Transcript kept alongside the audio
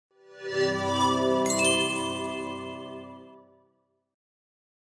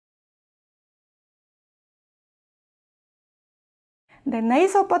The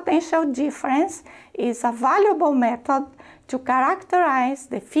nasal potential difference is a valuable method to characterize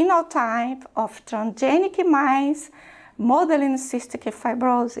the phenotype of transgenic mice modeling cystic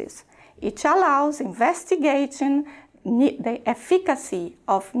fibrosis. It allows investigating the efficacy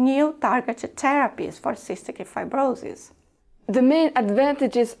of new targeted therapies for cystic fibrosis. The main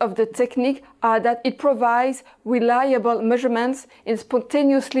advantages of the technique are that it provides reliable measurements in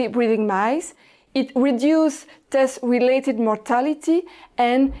spontaneously breeding mice, it reduces test-related mortality,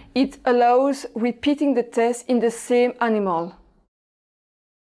 and it allows repeating the test in the same animal.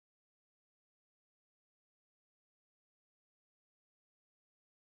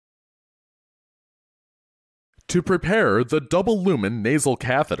 To prepare the double-lumen nasal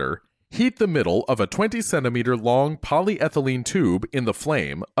catheter, heat the middle of a 20 centimeter long polyethylene tube in the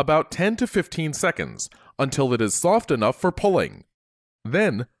flame about 10 to 15 seconds until it is soft enough for pulling.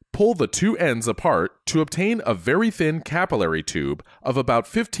 Then, pull the two ends apart to obtain a very thin capillary tube of about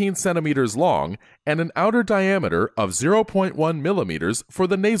 15 centimeters long and an outer diameter of 0.1 millimeters for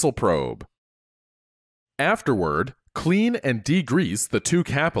the nasal probe. Afterward, clean and degrease the two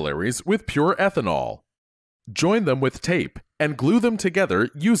capillaries with pure ethanol. Join them with tape and glue them together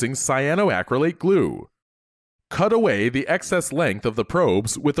using cyanoacrylate glue. Cut away the excess length of the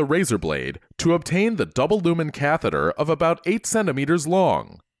probes with a razor blade to obtain the double-lumen catheter of about 8 centimeters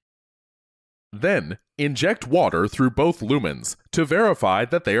long. Then, inject water through both lumens to verify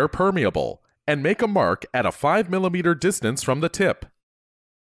that they are permeable and make a mark at a 5 millimeter distance from the tip.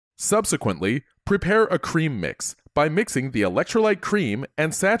 Subsequently, prepare a cream mix by mixing the electrolyte cream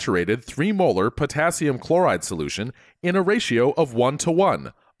and saturated 3 molar potassium chloride solution in a ratio of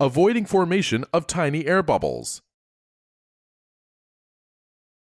 1:1, avoiding formation of tiny air bubbles.